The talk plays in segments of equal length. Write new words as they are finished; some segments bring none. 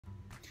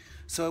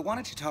So I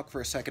wanted to talk for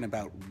a second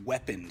about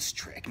weapons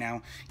trick.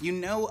 Now, you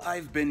know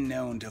I've been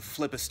known to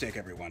flip a stick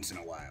every once in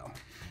a while.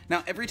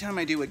 Now, every time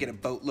I do, I get a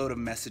boatload of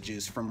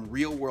messages from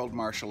real-world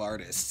martial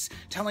artists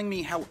telling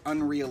me how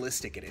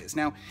unrealistic it is.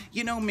 Now,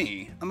 you know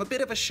me, I'm a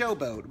bit of a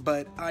showboat,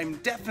 but I'm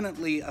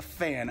definitely a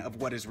fan of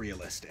what is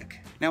realistic.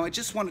 Now, I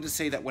just wanted to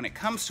say that when it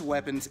comes to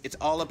weapons, it's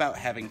all about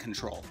having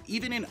control,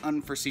 even in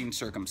unforeseen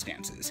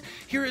circumstances.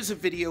 Here is a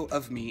video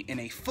of me in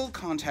a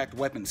full-contact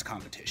weapons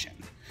competition.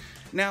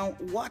 Now,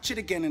 watch it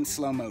again in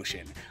slow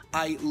motion.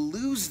 I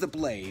lose the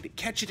blade,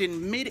 catch it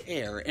in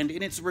mid-air, and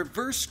in its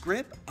reverse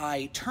grip,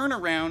 I turn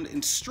around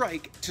and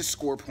strike to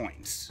score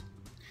points.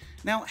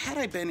 Now, had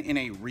I been in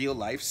a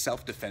real-life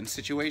self-defense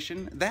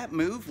situation, that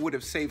move would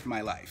have saved my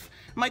life.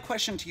 My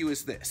question to you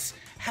is this: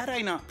 had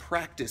I not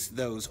practiced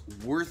those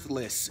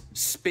worthless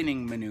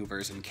spinning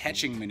maneuvers and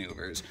catching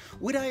maneuvers,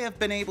 would I have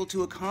been able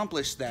to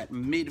accomplish that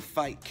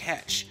mid-fight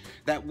catch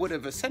that would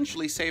have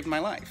essentially saved my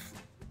life?